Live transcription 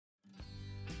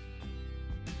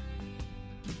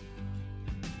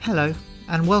Hello,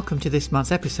 and welcome to this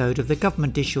month's episode of the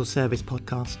Government Digital Service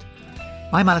Podcast.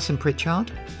 I'm Alison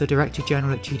Pritchard, the Director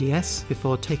General at GDS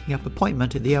before taking up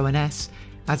appointment at the ONS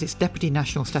as its Deputy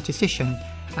National Statistician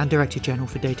and Director General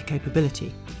for Data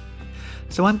Capability.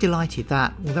 So I'm delighted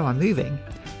that, although I'm moving,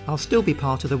 I'll still be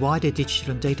part of the wider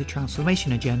digital and data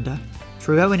transformation agenda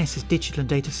through ONS's digital and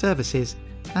data services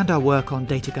and our work on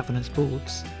data governance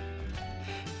boards.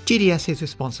 GDS is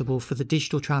responsible for the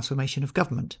digital transformation of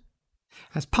government.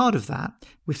 As part of that,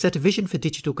 we've set a vision for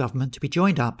digital government to be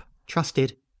joined up,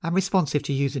 trusted, and responsive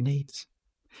to user needs.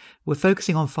 We're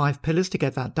focusing on 5 pillars to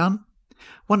get that done,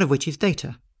 one of which is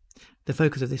data, the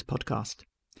focus of this podcast.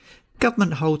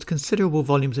 Government holds considerable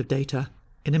volumes of data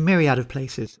in a myriad of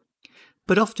places,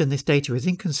 but often this data is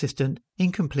inconsistent,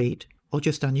 incomplete, or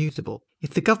just unusable.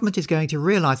 If the government is going to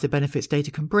realise the benefits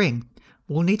data can bring,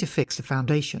 we'll need to fix the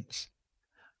foundations.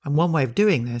 And one way of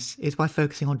doing this is by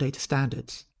focusing on data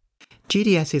standards.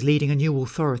 GDS is leading a new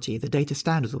authority, the Data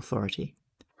Standards Authority.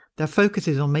 Their focus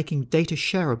is on making data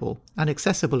shareable and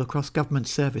accessible across government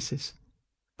services.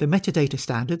 The metadata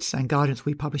standards and guidance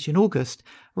we published in August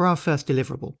were our first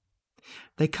deliverable.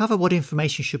 They cover what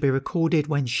information should be recorded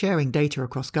when sharing data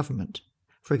across government,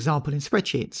 for example in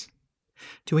spreadsheets,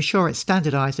 to ensure it's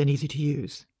standardised and easy to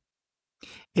use.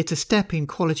 It's a step in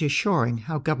quality assuring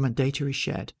how government data is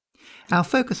shared. Our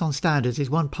focus on standards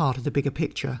is one part of the bigger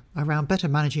picture around better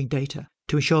managing data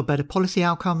to ensure better policy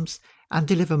outcomes and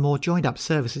deliver more joined-up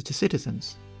services to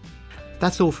citizens.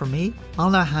 That's all from me. I'll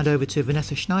now hand over to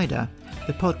Vanessa Schneider,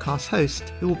 the podcast host,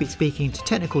 who will be speaking to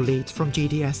technical leads from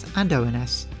GDS and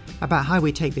ONS about how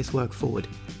we take this work forward.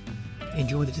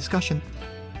 Enjoy the discussion.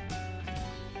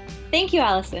 Thank you,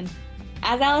 Alison.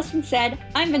 As Alison said,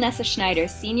 I'm Vanessa Schneider,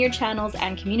 Senior Channels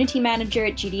and Community Manager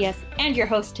at GDS and your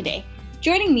host today.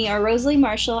 Joining me are Rosalie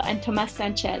Marshall and Tomas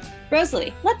Sanchez.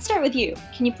 Rosalie, let's start with you.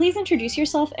 Can you please introduce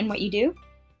yourself and what you do?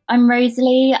 I'm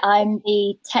Rosalie. I'm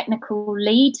the technical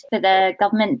lead for the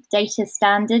Government Data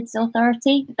Standards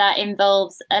Authority. That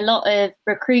involves a lot of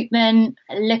recruitment,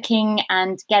 looking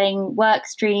and getting work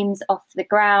streams off the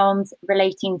ground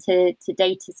relating to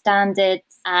data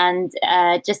standards and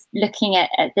just looking at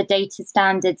the data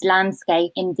standards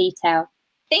landscape in detail.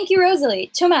 Thank you,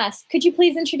 Rosalie. Tomas, could you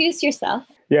please introduce yourself?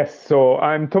 Yes, so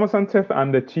I'm Tomas Sanchez.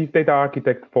 I'm the Chief Data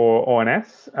Architect for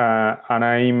ONS, and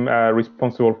I'm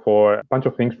responsible for a bunch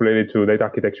of things related to data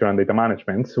architecture and data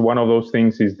management. So one of those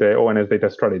things is the ONS data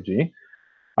strategy.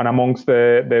 And amongst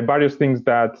the various things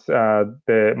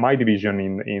that my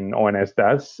division in ONS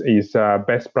does is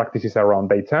best practices around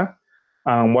data.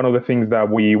 And one of the things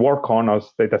that we work on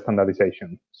is data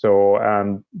standardization. So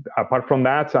apart from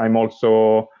that, I'm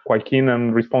also quite keen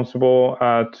and responsible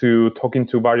to talking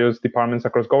to various departments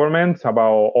across government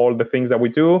about all the things that we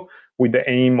do with the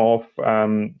aim of,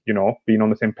 being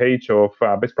on the same page of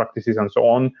best practices and so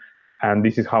on. And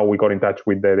this is how we got in touch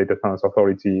with the Data Standards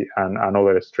Authority and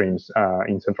other streams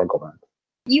in central government.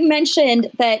 You mentioned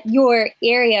that your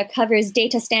area covers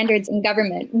data standards in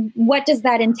government. What does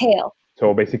that entail?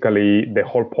 So basically, the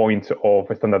whole point of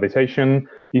standardization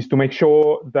is to make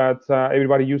sure that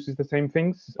everybody uses the same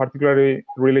things, particularly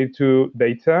related to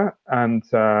data. And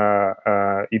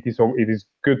it is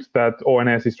good that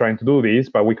ONS is trying to do this,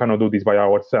 but we cannot do this by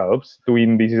ourselves.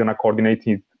 Doing this in a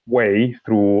coordinated way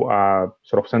through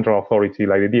sort of central authority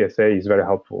like the DSA is very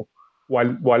helpful.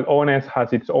 While ONS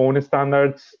has its own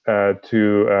standards to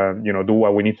do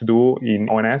what we need to do in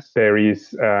ONS, there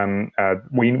is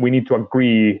we need to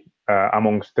agree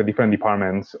amongst the different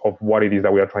departments of what it is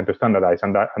that we are trying to standardize,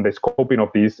 and the scoping of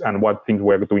this and what things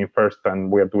we're doing first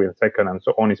and we're doing second and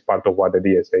so on is part of what the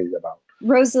DSA is about.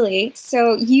 Rosalie,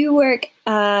 so you work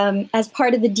as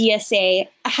part of the DSA.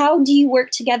 How do you work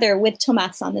together with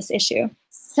Tomas on this issue?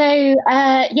 So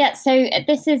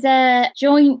this is a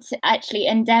joint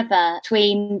endeavour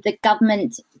between the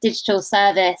Government Digital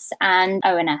Service and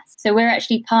ONS. So we're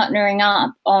actually partnering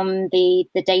up on the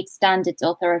Data Standards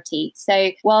Authority.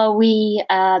 So while we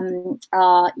are,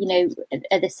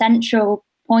 at the central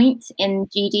point in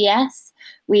GDS,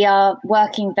 we are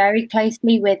working very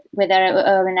closely with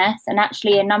our ONS, and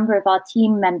actually a number of our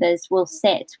team members will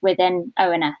sit within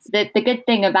ONS. The good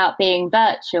thing about being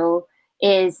virtual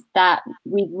is that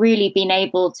we've really been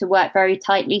able to work very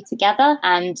tightly together,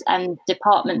 and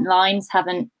department lines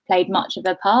haven't played much of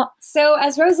a part. So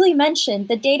as Rosalie mentioned,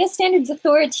 the Data Standards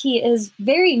Authority is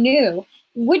very new.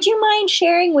 Would you mind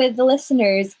sharing with the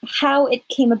listeners how it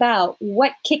came about?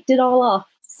 What kicked it all off?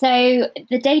 So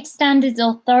the Data Standards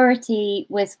Authority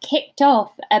was kicked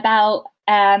off about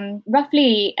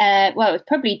roughly, it was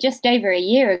probably just over a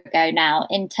year ago now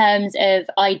in terms of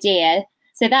idea.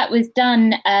 So that was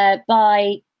done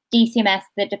by DCMS,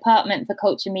 the Department for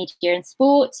Culture, Media and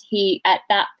Sport, who at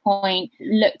that point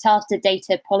looked after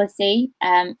data policy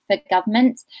for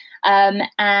government.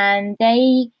 And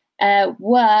they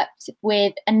worked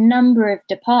with a number of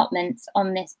departments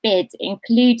on this bid,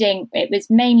 including, it was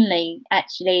mainly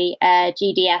actually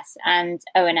GDS and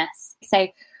ONS. So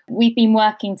we've been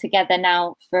working together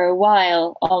now for a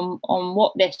while on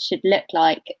what this should look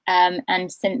like.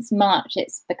 And since March,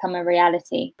 it's become a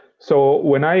reality. So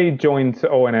when I joined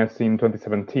ONS in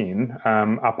 2017,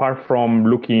 apart from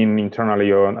looking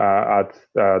internally at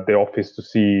the office to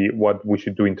see what we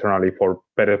should do internally for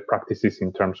better practices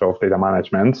in terms of data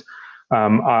management,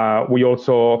 we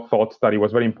also thought that it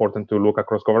was very important to look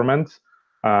across governments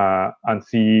and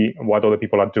see what other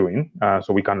people are doing,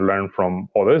 so we can learn from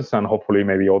others, and hopefully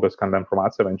maybe others can learn from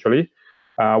us eventually.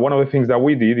 One of the things that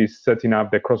we did is setting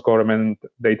up the cross-government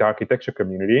data architecture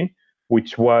community,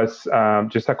 which was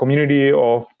just a community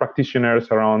of practitioners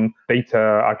around data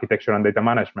architecture and data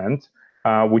management,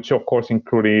 which of course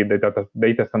included the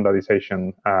data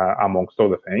standardization amongst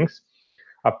other things.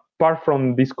 Apart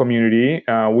from this community,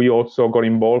 we also got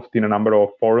involved in a number of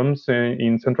forums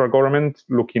in central government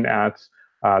looking at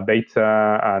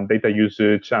data and data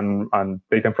usage and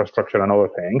data infrastructure and other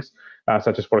things,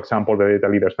 such as, for example, the Data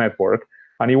Leaders Network.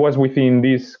 And it was within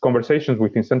these conversations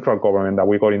within central government that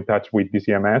we got in touch with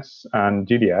DCMS and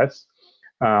GDS,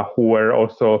 who were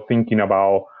also thinking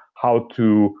about how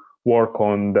to work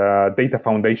on the data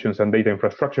foundations and data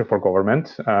infrastructure for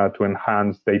government to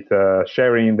enhance data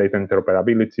sharing, data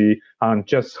interoperability, and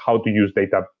just how to use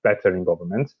data better in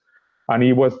government. And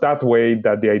it was that way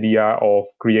that the idea of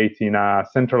creating a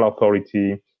central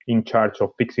authority in charge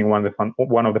of fixing one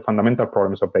of the fundamental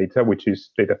problems of data, which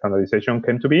is data standardization,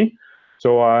 came to be.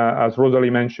 So as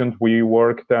Rosalie mentioned, we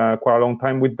worked quite a long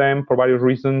time with them for various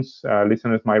reasons.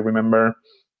 Listeners might remember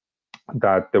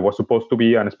that there was supposed to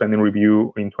be a spending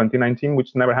review in 2019,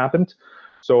 which never happened.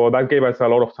 So that gave us a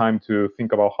lot of time to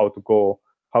think about how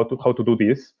to do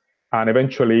this. And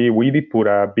eventually, we did put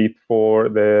a bid for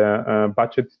the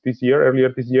budget earlier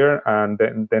this year, and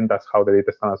then that's how the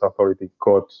Data Standards Authority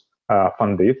got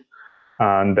funded,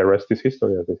 and the rest is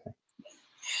history, as they say.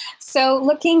 So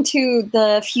looking to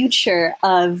the future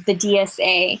of the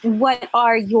DSA, what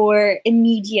are your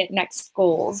immediate next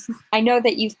goals? I know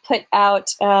that you've put out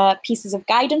pieces of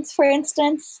guidance, for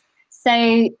instance. So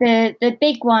the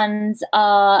big ones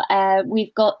are,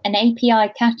 we've got an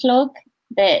API catalog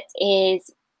that is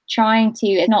trying to,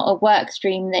 it's not a work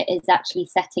stream that is actually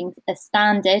setting a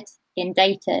standard in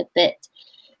data, but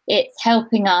it's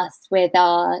helping us with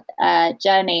our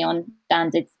journey on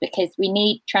standards, because we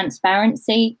need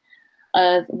transparency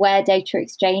of where data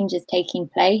exchange is taking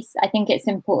place. I think it's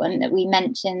important that we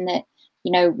mention that,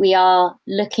 we are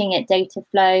looking at data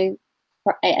flow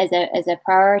as a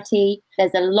priority.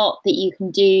 There's a lot that you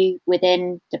can do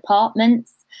within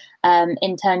departments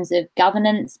in terms of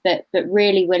governance, but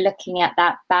really we're looking at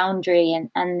that boundary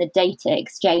and the data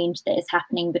exchange that is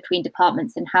happening between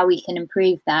departments and how we can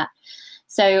improve that.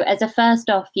 So as a first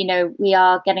off, we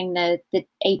are getting the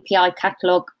API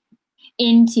catalog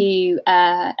into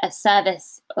a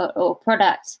service or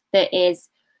product that is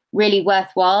really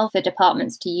worthwhile for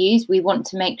departments to use. We want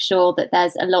to make sure that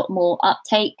there's a lot more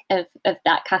uptake of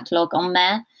that catalog on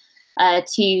there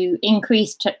to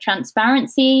increase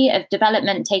transparency of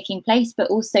development taking place, but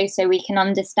also so we can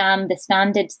understand the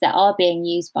standards that are being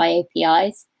used by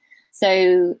APIs.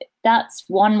 So that's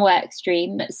one work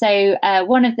stream. So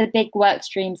one of the big work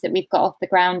streams that we've got off the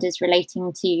ground is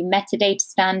relating to metadata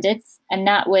standards. And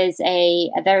that was a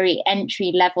very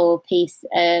entry-level piece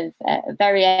of a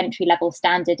very entry-level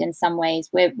standard in some ways.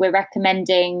 We're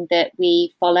recommending that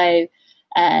we follow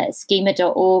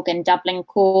schema.org and Dublin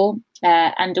Core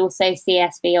and also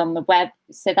CSV on the web.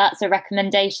 So that's a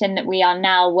recommendation that we are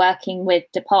now working with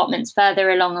departments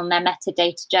further along on their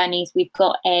metadata journeys. We've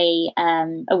got a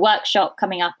workshop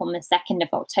coming up on the 2nd of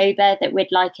October that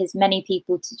we'd like as many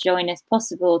people to join as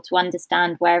possible to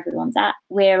understand where everyone's at.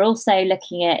 We're also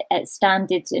looking at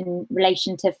standards in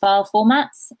relation to file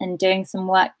formats and doing some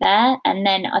work there. And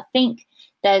then I think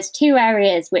there's two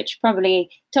areas which probably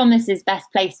Thomas is best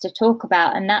placed to talk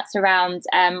about, and that's around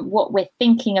what we're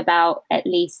thinking about, at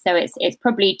least. So it's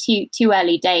probably too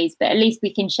early days, but at least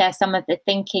we can share some of the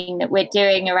thinking that we're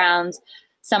doing around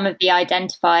some of the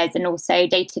identifiers and also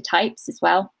data types as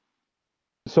well.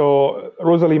 So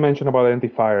Rosalie mentioned about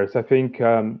identifiers. I think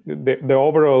the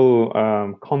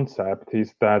overall concept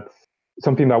is that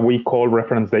something that we call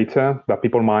reference data, that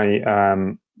people might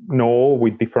know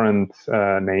with different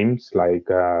names like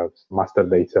master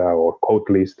data or code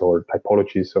list or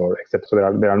typologies or etc. So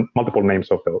there are multiple names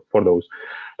for those.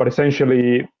 But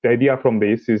essentially, the idea from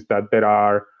this is that there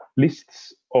are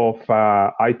lists of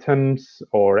items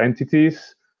or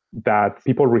entities that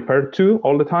people refer to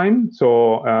all the time.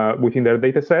 So within their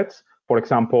data sets, for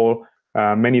example,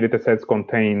 many data sets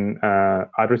contain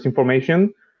address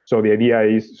information. So the idea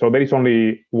is, so there is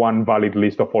only one valid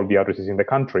list of all the addresses in the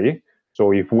country.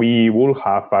 So if we will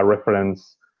have a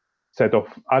reference set of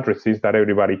addresses that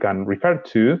everybody can refer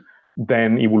to,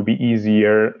 then it will be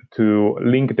easier to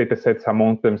link data sets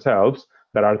amongst themselves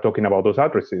that are talking about those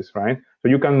addresses, right? So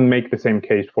you can make the same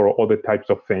case for other types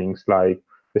of things like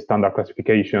the standard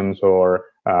classifications or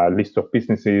list of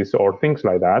businesses or things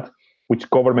like that, which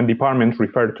government departments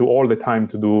refer to all the time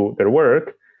to do their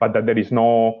work, but that there is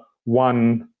no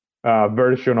one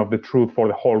version of the truth for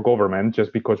the whole government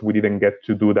just because we didn't get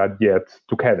to do that yet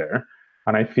together.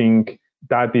 And I think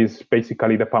that is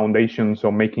basically the foundations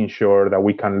of making sure that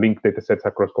we can link data sets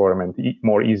across government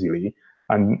more easily.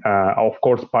 And of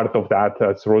course, part of that,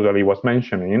 as Rosalie was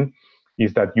mentioning,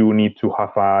 is that you need to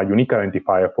have a unique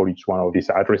identifier for each one of these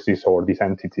addresses or these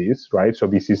entities, right? So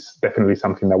this is definitely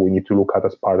something that we need to look at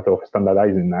as part of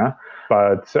standardizing that.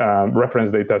 But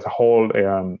reference data as a whole,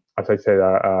 as I said,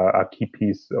 a key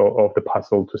piece of the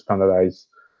puzzle to standardize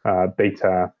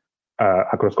data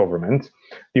across government.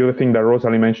 The other thing that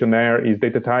Rosalie mentioned there is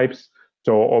data types.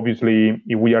 So obviously,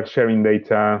 if we are sharing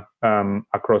data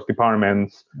across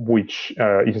departments, which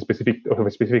is a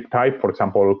specific type, for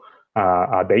example,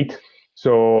 a date.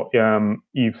 So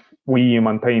if we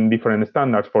maintain different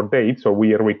standards for dates, or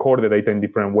we record the data in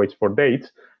different ways for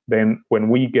dates, then when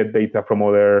we get data from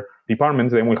other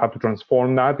departments, then we have to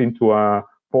transform that into a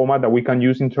format that we can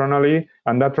use internally.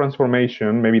 And that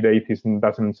transformation, maybe date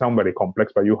doesn't sound very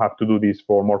complex, but you have to do this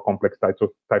for more complex types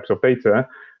of data,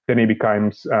 then it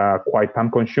becomes quite time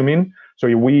consuming. So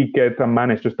if we get and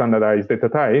manage to standardize data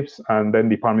types and then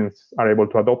departments are able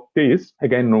to adopt this,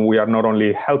 again, we are not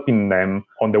only helping them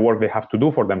on the work they have to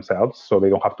do for themselves, so they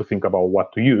don't have to think about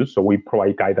what to use. So we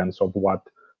provide guidance of what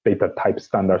data type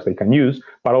standards they can use,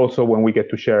 but also when we get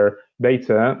to share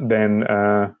data, then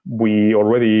we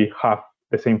already have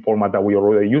the same format that we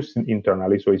already use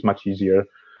internally, so it's much easier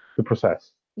to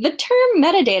process. The term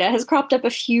metadata has cropped up a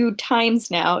few times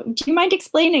now. Do you mind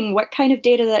explaining what kind of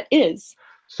data that is?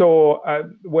 So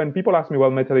when people ask me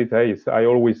what metadata is, I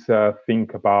always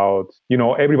think about,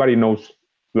 everybody knows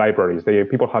libraries.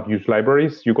 People have used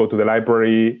libraries. You go to the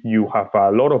library, you have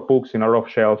a lot of books in a lot of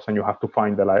shelves, and you have to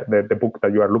find the book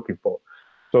that you are looking for.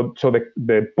 So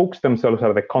the books themselves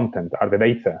are the content, are the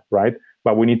data, right?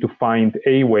 But we need to find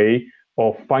a way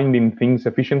of finding things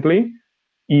efficiently.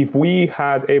 If we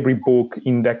had every book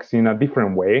indexed in a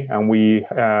different way and we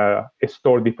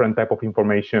store different type of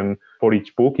information for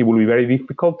each book, it will be very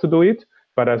difficult to do it.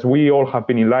 But as we all have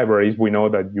been in libraries, we know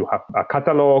that you have a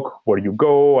catalog where you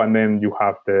go, and then you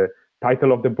have the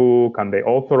title of the book and the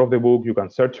author of the book. You can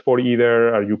search for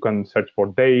either, or you can search for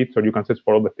dates, or you can search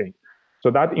for other things.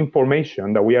 So that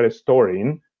information that we are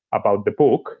storing about the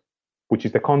book, which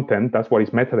is the content, that's what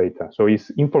is metadata. So it's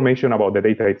information about the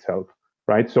data itself.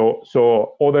 Right.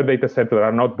 So other data sets that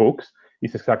are not books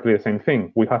is exactly the same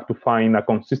thing. We have to find a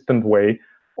consistent way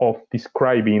of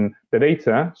describing the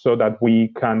data so that we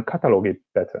can catalog it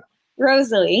better.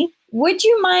 Rosalie, would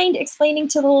you mind explaining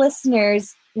to the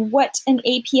listeners what an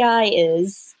API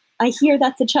is? I hear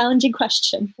that's a challenging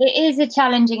question. It is a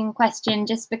challenging question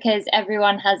just because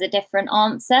everyone has a different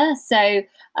answer. So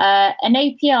an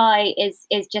API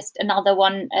is just another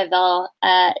one of our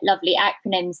lovely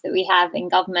acronyms that we have in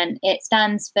government. It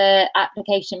stands for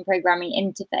Application Programming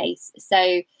Interface.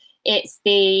 So it's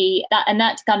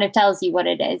that kind of tells you what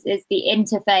it is. It's the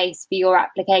interface for your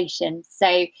application.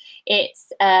 So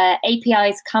it's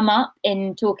APIs come up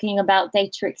in talking about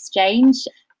data exchange.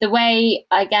 The way,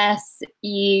 I guess,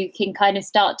 you can kind of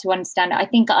start to understand it, I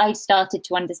think I started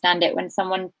to understand it when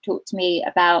someone talked to me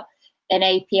about an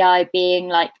API being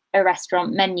like a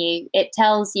restaurant menu. It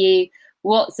tells you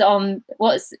what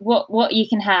you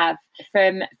can have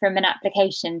from an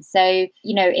application. So,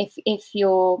 if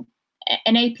you're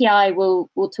an API will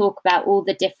talk about all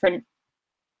the different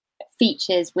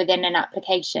features within an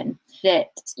application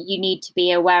that you need to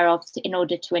be aware of in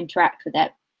order to interact with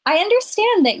it. I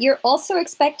understand that you're also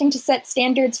expecting to set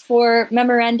standards for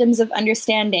memorandums of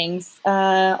understandings,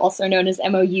 also known as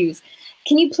MOUs.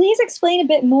 Can you please explain a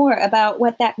bit more about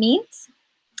what that means?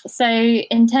 So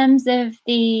in terms of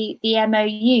the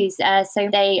MOUs, so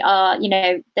they are,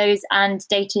 those and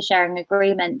data sharing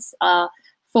agreements are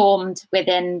formed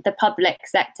within the public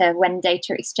sector when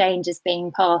data exchange is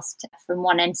being passed from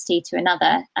one entity to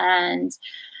another. And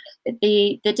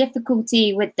the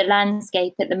difficulty with the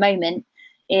landscape at the moment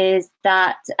is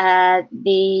that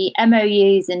the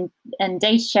MOUs and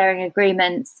data sharing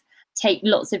agreements take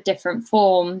lots of different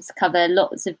forms, cover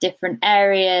lots of different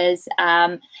areas,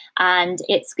 and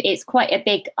it's quite a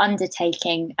big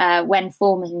undertaking when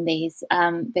forming these,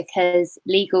 because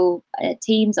legal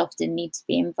teams often need to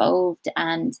be involved,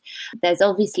 and there's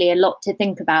obviously a lot to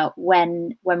think about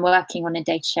when working on a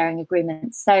data sharing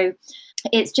agreement. So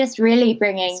it's just really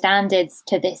bringing standards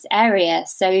to this area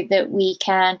so that we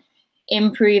can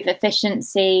improve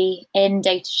efficiency in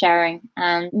data sharing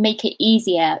and make it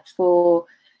easier for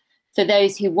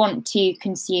those who want to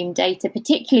consume data,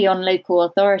 particularly on local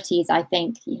authorities. I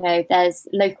think, there's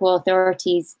local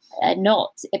authorities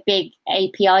not big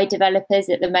API developers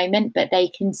at the moment, but they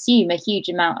consume a huge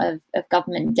amount of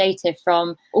government data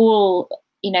from all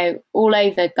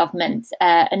over government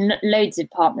and loads of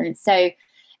departments. So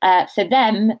for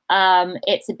them,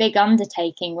 it's a big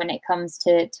undertaking when it comes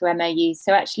to MOUs.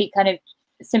 So actually kind of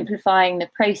simplifying the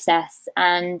process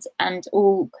and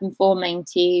all conforming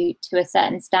to a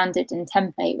certain standard and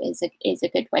template is a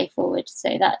good way forward.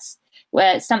 So that's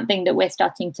something that we're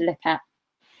starting to look at.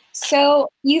 So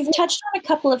you've touched on a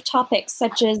couple of topics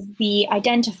such as the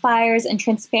identifiers and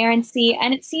transparency,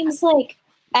 and it seems like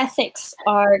ethics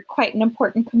are quite an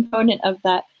important component of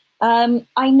that.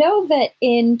 I know that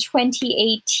in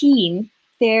 2018,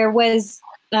 there was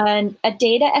a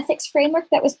data ethics framework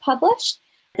that was published.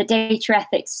 The data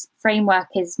ethics framework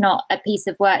is not a piece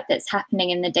of work that's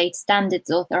happening in the Data Standards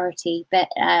Authority, but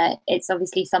it's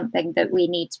obviously something that we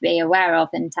need to be aware of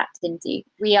and tapped into.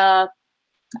 We are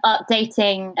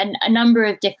updating a number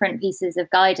of different pieces of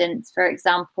guidance. For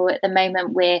example, at the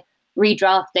moment, we're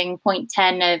redrafting point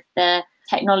 10 of the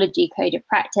Technology Code of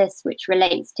Practice, which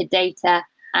relates to data.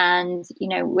 And,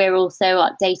 we're also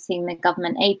updating the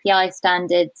government API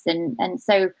standards. And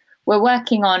so we're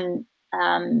working on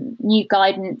new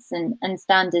guidance and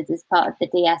standards as part of the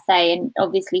DSA, and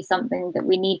obviously something that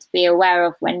we need to be aware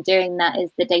of when doing that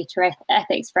is the data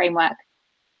ethics framework,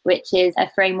 which is a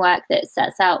framework that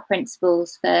sets out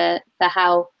principles for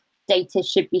how data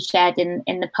should be shared in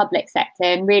the public sector,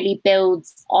 and really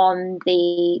builds on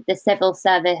the civil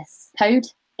service code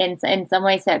in some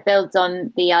ways. So it builds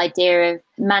on the idea of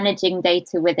managing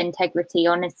data with integrity,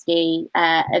 honesty,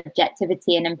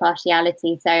 objectivity and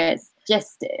impartiality. So it's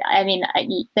just,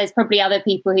 there's probably other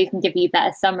people who can give you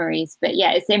better summaries, but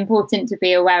yeah, it's important to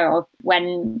be aware of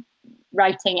when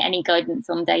writing any guidance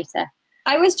on data.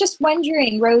 I was just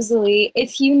wondering, Rosalie,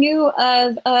 if you knew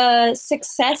of a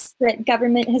success that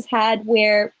government has had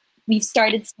where we've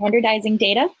started standardizing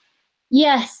data?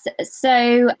 Yes,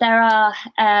 so there are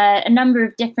a number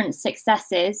of different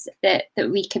successes that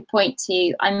we could point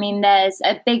to. There's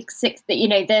a big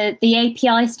the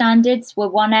API standards were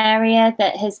one area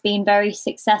that has been very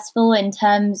successful in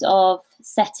terms of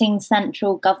setting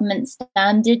central government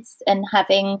standards and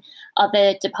having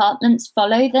other departments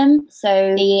follow them.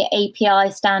 So the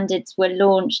API standards were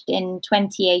launched in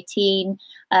 2018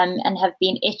 and have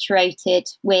been iterated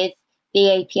with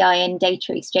the API and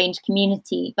data exchange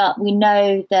community. But we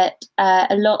know that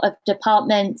a lot of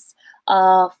departments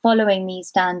are following these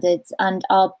standards and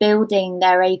are building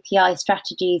their API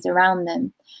strategies around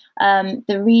them.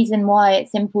 The reason why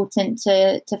it's important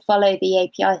to follow the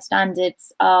API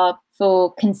standards are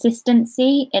for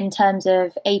consistency in terms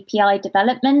of API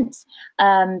development,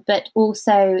 but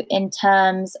also in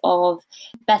terms of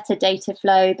better data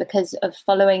flow because of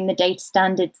following the data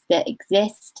standards that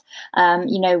exist.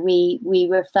 We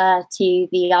refer to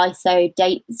the ISO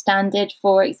data standard,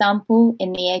 for example,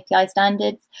 in the API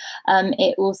standards.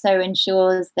 It also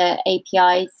ensures that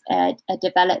APIs are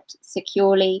developed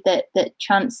securely, that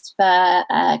transfer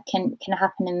can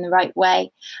happen in the right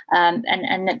way, and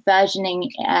that versioning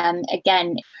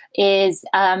again is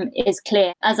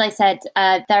clear. As I said,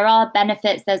 there are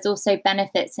benefits. There's also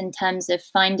benefits in terms of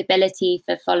findability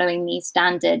for following these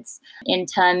standards, in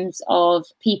terms of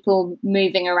people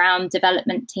moving around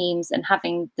development teams and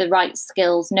having the right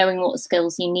skills, knowing what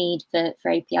skills you need for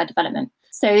API development.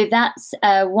 So that's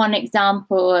one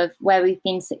example of where we've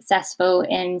been successful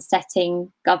in setting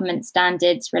government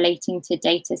standards relating to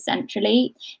data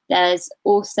centrally. There's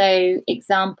also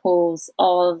examples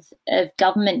of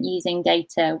government using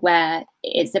data where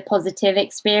it's a positive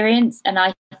experience. And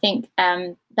I think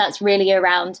that's really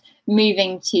around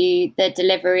moving to the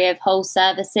delivery of whole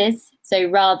services. So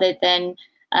rather than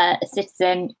a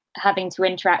citizen having to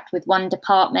interact with one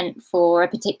department for a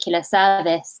particular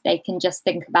service, they can just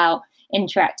think about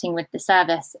interacting with the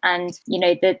service. And,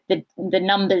 the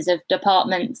numbers of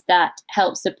departments that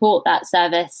help support that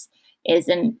service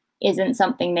isn't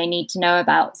something they need to know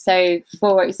about. So,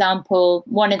 for example,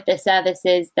 one of the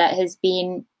services that has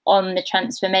been on the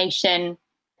transformation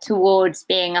towards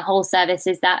being a whole service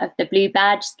is that of the Blue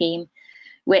Badge scheme,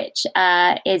 which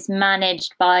is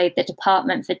managed by the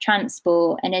Department for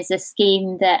Transport and is a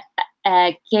scheme that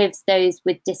gives those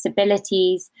with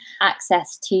disabilities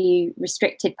access to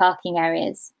restricted parking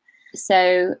areas.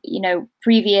 So,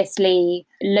 previously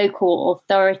local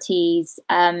authorities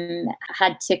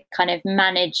had to kind of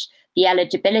manage the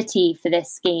eligibility for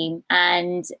this scheme,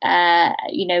 and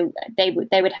they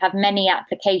would have many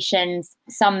applications,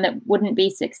 some that wouldn't be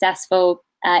successful.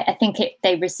 I think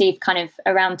they received kind of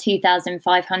around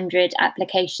 2,500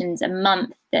 applications a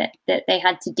month that they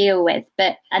had to deal with.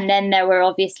 And then there were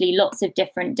obviously lots of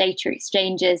different data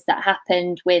exchanges that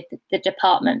happened with the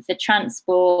Department for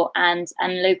Transport and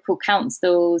local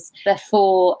councils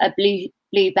before a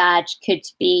blue badge could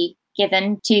be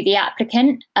given to the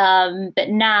applicant. But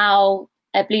now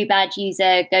a Blue Badge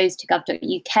user goes to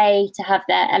gov.uk to have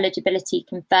their eligibility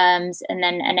confirmed, and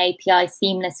then an API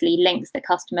seamlessly links the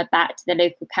customer back to the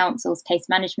local council's case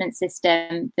management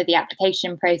system for the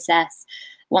application process.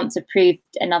 Once approved,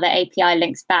 another API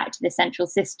links back to the central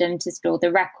system to store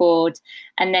the record.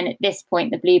 And then at this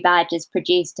point, the Blue Badge is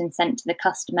produced and sent to the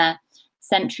customer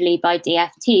centrally by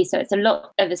DFT. So it's a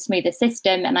lot of a smoother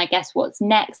system. And I guess what's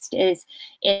next is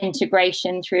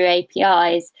integration through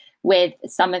APIs with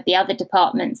some of the other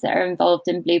departments that are involved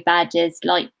in Blue Badges,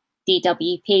 like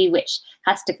DWP, which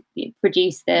has to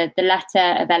produce the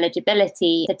letter of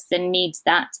eligibility. Citizen needs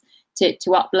that to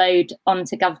upload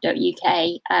onto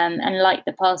gov.uk, and like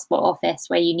the Passport Office,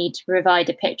 where you need to provide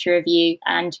a picture of you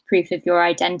and proof of your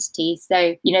identity.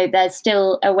 So, there's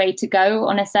still a way to go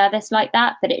on a service like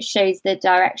that, but it shows the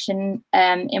direction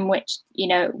in which,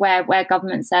 where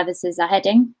government services are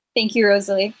heading. Thank you,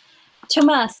 Rosalie.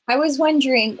 Tomas, I was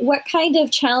wondering, what kind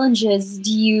of challenges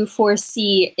do you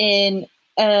foresee in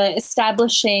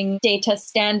establishing data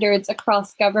standards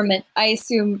across government? I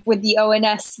assume with the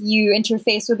ONS, you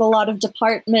interface with a lot of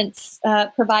departments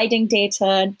providing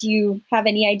data. Do you have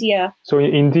any idea? So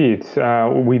indeed,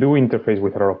 we do interface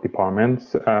with a lot of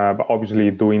departments, but obviously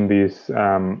doing this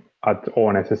at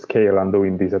ONS scale and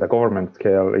doing this at a government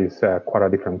scale is quite a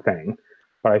different thing.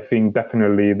 But I think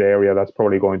definitely the area that's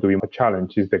probably going to be a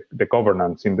challenge is the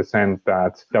governance, in the sense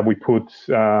that we put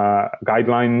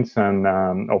guidelines and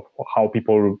of how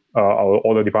people,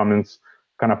 all the departments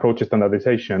can approach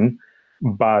standardization,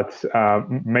 but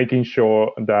making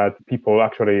sure that people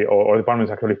actually, or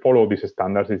departments actually follow these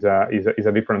standards is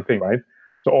a different thing, right?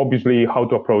 So obviously how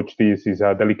to approach this is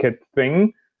a delicate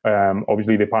thing.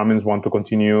 Obviously, departments want to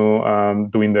continue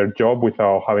doing their job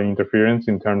without having interference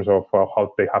in terms of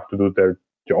how they have to do their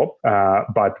job.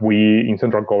 But we in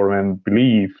central government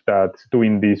believe that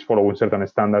doing this following certain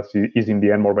standards is in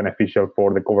the end more beneficial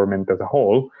for the government as a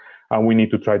whole. And we need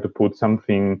to try to put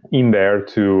something in there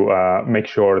to make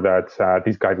sure that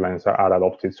these guidelines are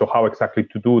adopted. So how exactly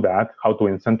to do that, how to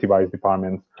incentivize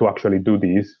departments to actually do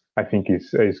this, I think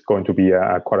is going to be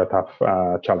quite a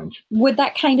tough challenge. Would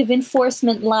that kind of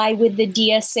enforcement lie with the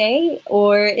DSA,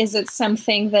 or is it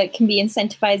something that can be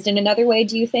incentivized in another way,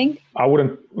 do you think? I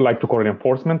wouldn't like to call it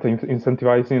enforcement.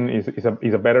 Incentivizing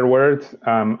is a better word.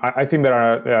 I think there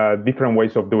are different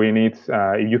ways of doing it.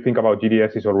 If you think about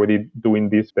GDS is already doing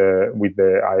this with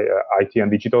the IT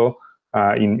and digital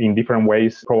in different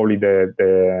ways. Probably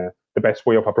the best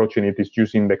way of approaching it is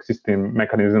using the existing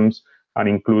mechanisms and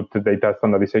include the data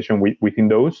standardization within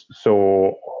those.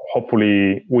 So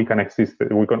hopefully we can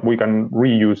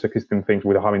reuse existing things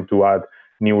without having to add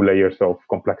new layers of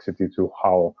complexity to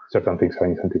how certain things are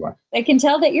incentivized. I can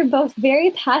tell that you're both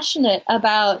very passionate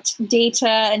about data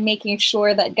and making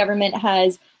sure that government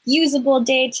has usable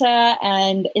data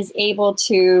and is able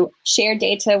to share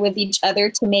data with each other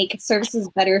to make services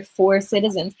better for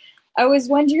citizens. I was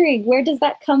wondering, where does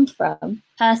that come from?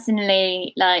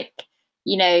 Personally,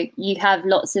 you have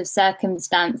lots of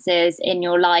circumstances in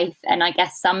your life, and I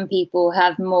guess some people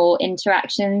have more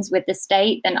interactions with the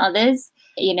state than others,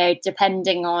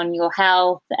 depending on your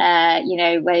health, where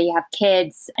you have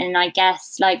kids. And I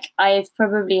guess I've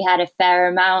probably had a fair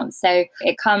amount. So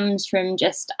it comes from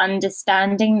just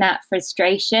understanding that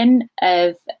frustration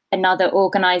of another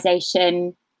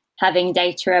organization having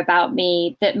data about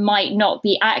me that might not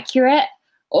be accurate,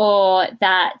 or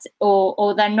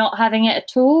they're not having it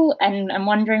at all, and I'm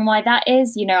wondering why that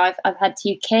is. I've had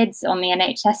 2 kids on the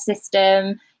NHS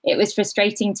system. It was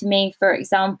frustrating to me, for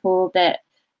example, that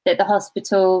the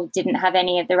hospital didn't have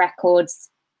any of the records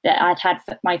that I'd had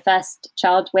my first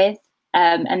child with.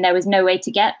 and there was no way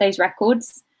to get those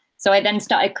records. So I then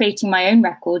started creating my own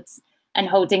records and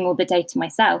holding all the data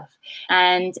myself.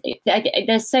 And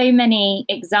there's so many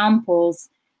examples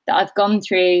that I've gone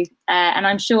through, and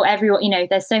I'm sure everyone,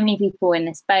 there's so many people in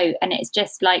this boat, and it's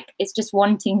just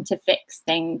wanting to fix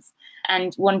things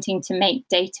and wanting to make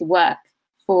data work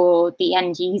for the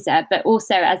end user. But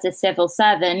also as a civil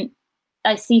servant,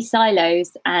 I see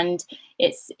silos, and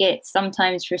it's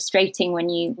sometimes frustrating when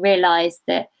you realize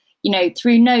that,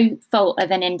 through no fault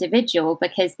of an individual,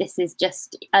 because this is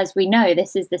just, as we know,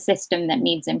 this is the system that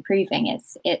needs improving.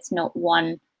 It's not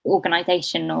one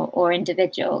organization or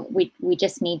individual. We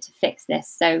just need to fix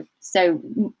this. So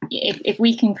if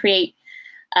we can create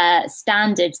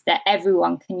standards that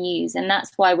everyone can use, and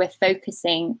that's why we're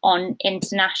focusing on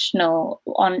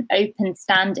on open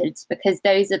standards, because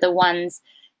those are the ones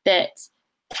that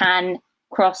can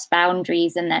cross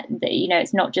boundaries, and that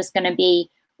it's not just going to be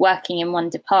working in one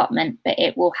department, but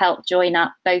it will help join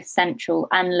up both central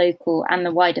and local and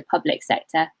the wider public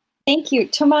sector. Thank you.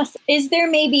 Tomas, is there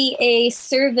maybe a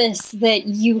service that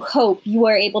you hope you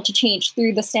are able to change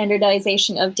through the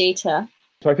standardization of data?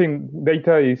 So I think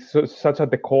data is such at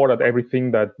the core that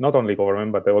everything that not only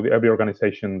government, but every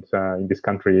organization in this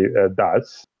country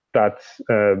does, that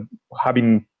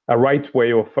having a right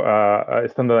way of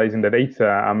standardizing the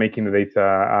data and making the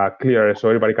data clearer so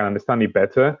everybody can understand it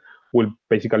better will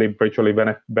basically virtually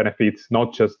benefit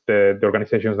not just the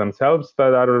organizations themselves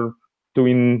that are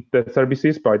doing the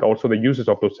services, but also the users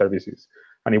of those services.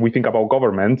 And if we think about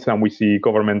government, and we see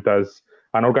government as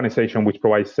an organization which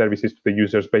provides services to the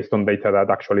users based on data that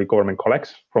actually government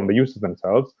collects from the users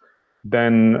themselves,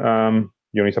 then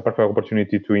it's a perfect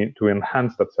opportunity to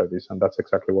enhance that service, and that's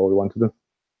exactly what we want to do.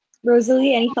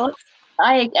 Rosalie, any thoughts?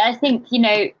 I think,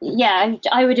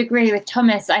 I would agree with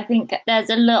Thomas. I think there's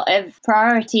a lot of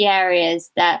priority areas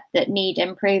that need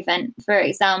improvement. For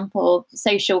example,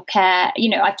 social care.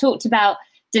 I've talked about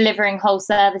delivering whole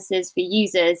services for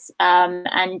users,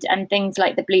 and things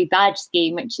like the Blue Badge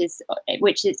scheme, which is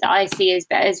I see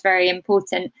as very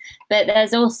important. But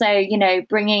there's also,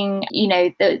 bringing,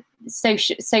 the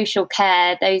social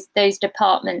care, those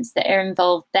departments that are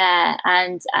involved there,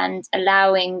 and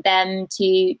allowing them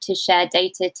to share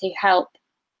data to help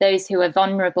those who are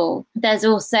vulnerable. There's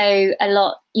also a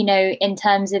lot, in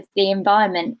terms of the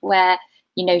environment, where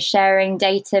sharing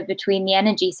data between the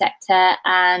energy sector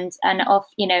and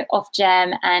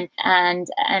Ofgem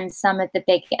and some of the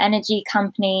big energy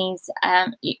companies.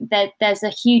 There's a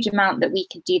huge amount that we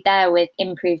could do there with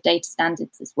improved data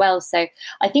standards as well. So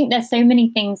I think there's so many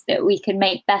things that we can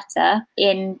make better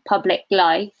in public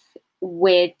life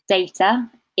with data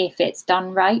if it's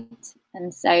done right.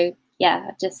 And so,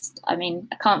 I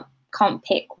can't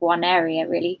pick one area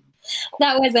really.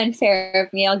 That was unfair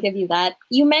of me, I'll give you that.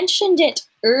 You mentioned it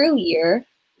earlier.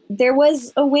 There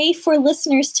was a way for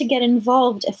listeners to get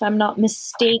involved, if I'm not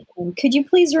mistaken. Could you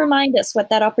please remind us what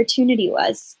that opportunity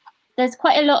was? There's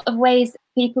quite a lot of ways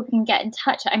people can get in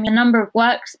touch. A number of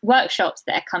workshops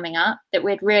that are coming up that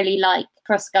we'd really like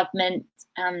cross-government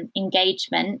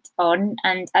engagement on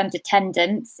and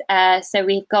attendance. So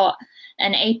we've got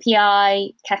an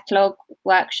API catalog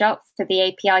workshop for the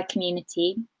API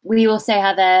community. We also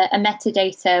have a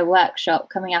metadata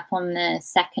workshop coming up on the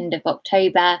 2nd of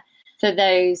October for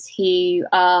those who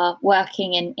are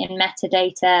working in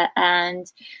metadata,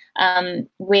 and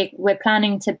we're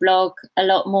planning to blog a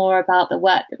lot more about the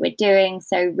work that we're doing.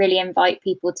 So really invite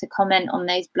people to comment on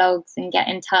those blogs and get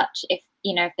in touch if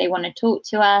they want to talk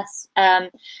to us.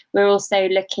 We're also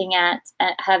looking at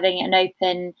having an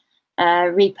open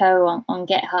repo on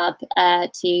GitHub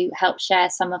to help share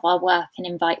some of our work and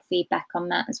invite feedback on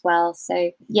that as well.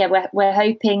 So we're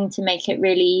hoping to make it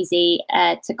really easy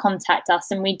to contact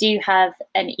us, and we do have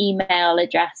an email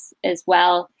address as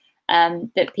well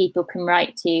that people can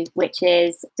write to, which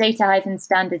is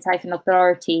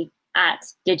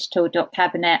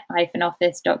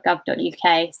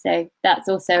data-standards-authority@digital.cabinet-office.gov.uk. So that's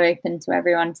also open to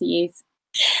everyone to use.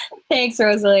 Thanks,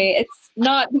 Rosalie. It's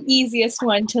not the easiest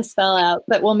one to spell out,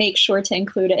 but we'll make sure to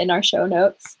include it in our show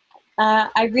notes.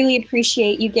 I really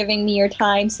appreciate you giving me your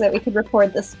time so that we could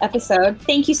record this episode.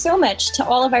 Thank you so much to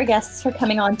all of our guests for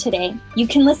coming on today. You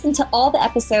can listen to all the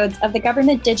episodes of the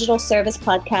Government Digital Service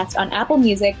Podcast on Apple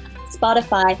Music,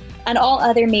 Spotify, and all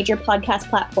other major podcast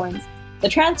platforms. The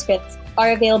transcripts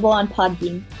are available on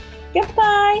Podbean.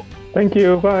 Goodbye. Thank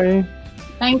you. Bye.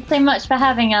 Thanks so much for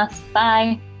having us.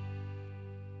 Bye.